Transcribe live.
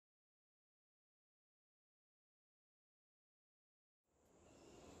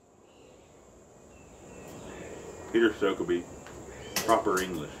Peter Stokkebye, proper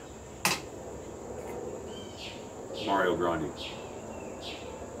English. Mario Grande.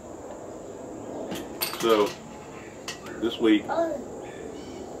 So, this week, I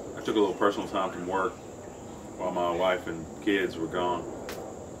took a little personal time from work while my wife and kids were gone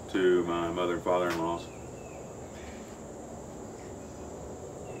to my mother and father-in-law's.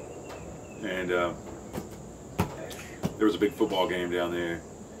 And there was a big football game down there.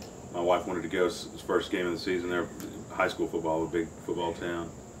 My wife wanted to go. It's the first game of the season. They're high school football, a big football town.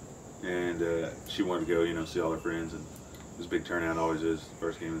 And she wanted to go, you know, see all her friends. And it was a big turnout, always is,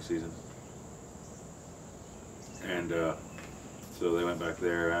 first game of the season. And so they went back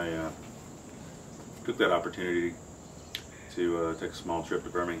there. I took that opportunity to take a small trip to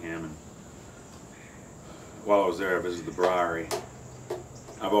Birmingham. And while I was there, I visited the Briary.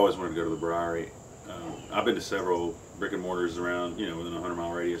 I've always wanted to go to the Briary. I've been to several brick and mortars around, you know, within a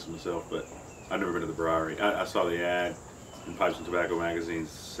 100-mile radius of myself, but I've never been to the Briary. I saw the ad in Pipes and Tobacco magazine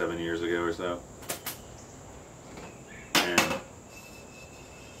 7 years ago or so. And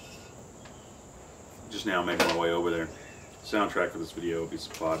just now making my way over there. Soundtrack for this video will be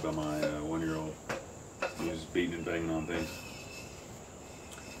supplied by my 1-year-old, who's beating and banging on things.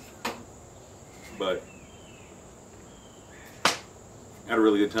 But had a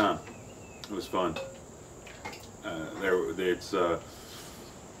really good time. It was fun.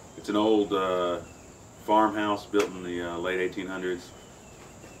 It's an old farmhouse built in the late 1800s,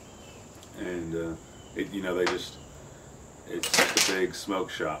 and you know, it's a big smoke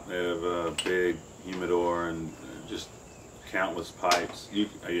shop. They have a big humidor and just countless pipes.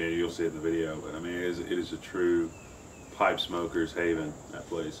 You'll see it in the video, but I mean, it is a true pipe smoker's haven, that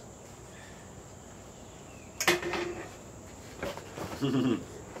place.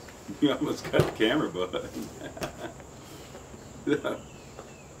 You almost got the camera button.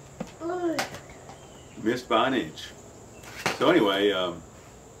 Missed by an inch. So anyway, I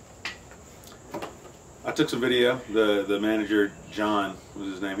took some video. The manager, John was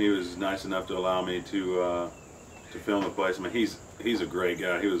his name, he was nice enough to allow me to film the place. I mean, he's a great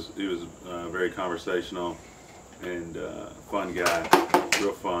guy. He was very conversational and fun guy,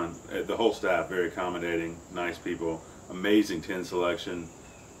 real fun. The whole staff very accommodating, nice people. Amazing tin selection.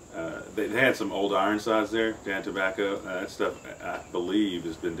 They had some old Ironsides there, Dan Tobacco. That stuff, I believe,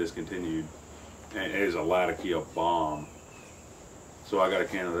 has been discontinued. And it is a Latakia bomb. So I got a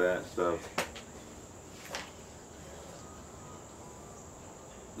can of that stuff.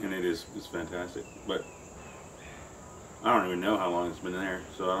 And it's fantastic. But I don't even know how long it's been there.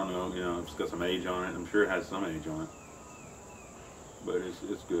 So I don't know, you know, it's got some age on it. I'm sure it has some age on it. But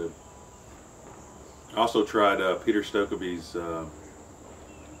it's good. I also tried Peter Stokkebye's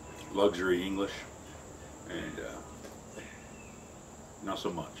luxury English, and not so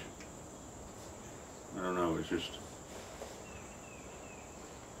much. I don't know, it's just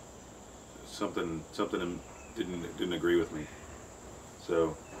something didn't agree with me.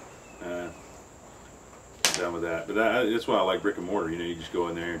 So done with that. But that's why I like brick and mortar. You know, you just go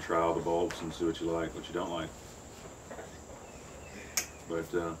in there and try all the bulbs and see what you like, what you don't like.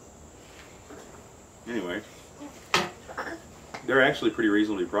 But anyway, they're actually pretty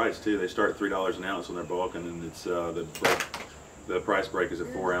reasonably priced too. They start at $3 an ounce on their bulk, and then it's the price break is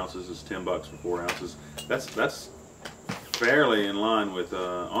at 4 ounces. It's $10 for 4 ounces. That's fairly in line with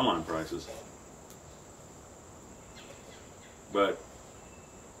online prices, but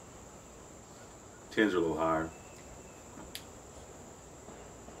tins are a little higher.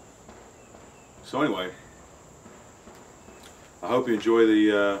 So anyway, I hope you enjoy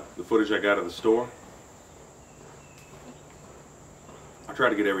the footage I got of the store. I tried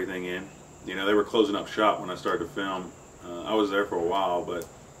to get everything in. You know, they were closing up shop when I started to film. I was there for a while, but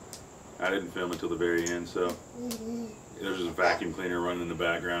I didn't film until the very end. So there was a vacuum cleaner running in the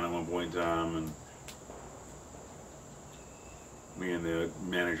background at one point in time, and me and the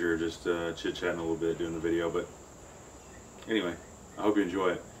manager just chit-chatting a little bit doing the video. But anyway, I hope you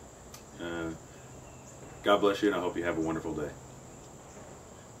enjoy it. God bless you, and I hope you have a wonderful day.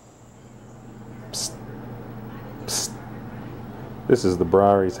 Psst. Psst. This is the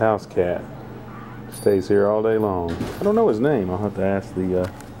Briary's house cat. Stays here all day long. I don't know his name. I'll have to ask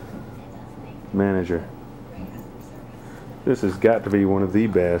the manager. This has got to be one of the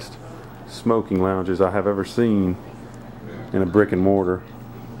best smoking lounges I have ever seen in a brick and mortar.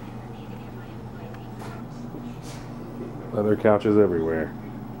 Leather couches everywhere.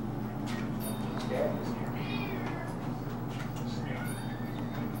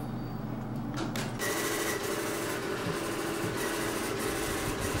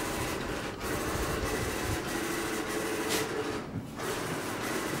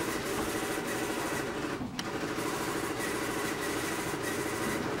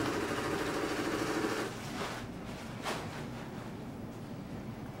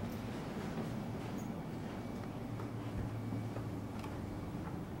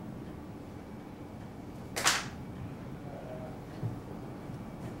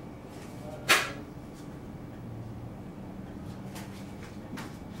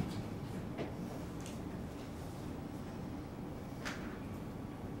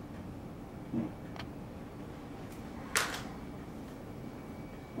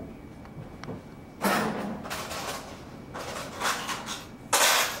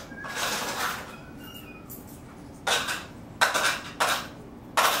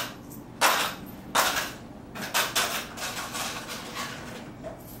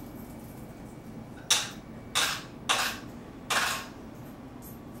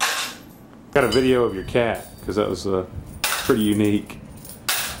 Got a video of your cat, because that was pretty unique.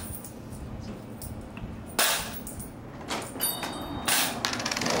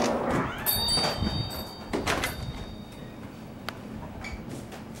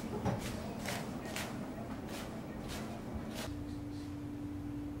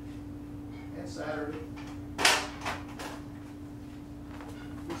 It's Saturday.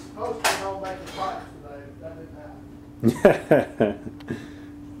 He's supposed to be home making pipes today, but that didn't happen.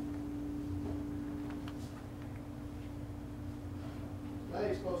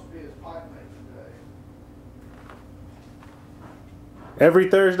 Today's supposed to be his pipe making day. Every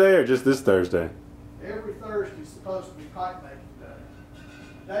Thursday or just this Thursday? Every Thursday's supposed to be pipe making day.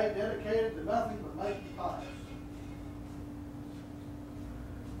 Day dedicated to nothing but making pipes.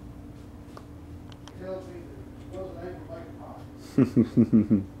 He tells me that he wasn't able to make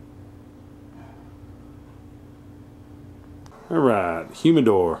pipes. All right,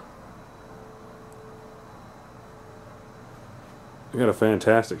 humidor. We got a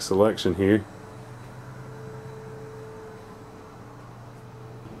fantastic selection here.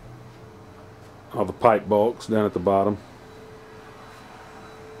 All the pipe bulks down at the bottom.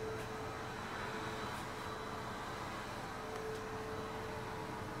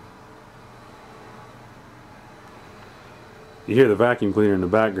 You hear the vacuum cleaner in the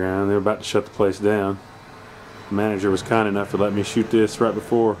background. They're about to shut the place down. The manager was kind enough to let me shoot this right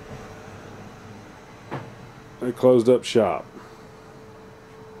before they closed up shop.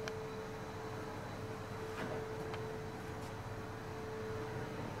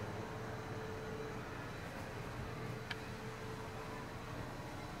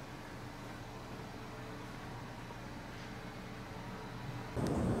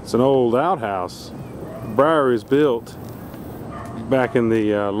 It's an old outhouse. Briary was built back in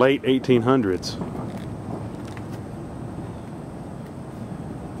the late 1800s.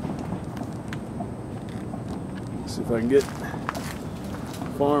 See if I can get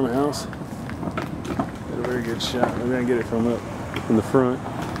farmhouse. Got a very good shot. Maybe I can get it from up in the front.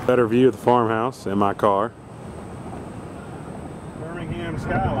 Better view of the farmhouse and my car. Birmingham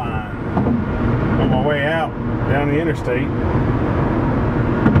skyline. On my way out down the interstate.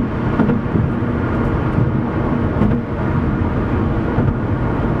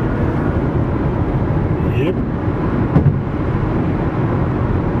 Yep.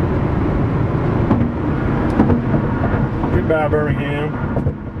 Goodbye, Birmingham.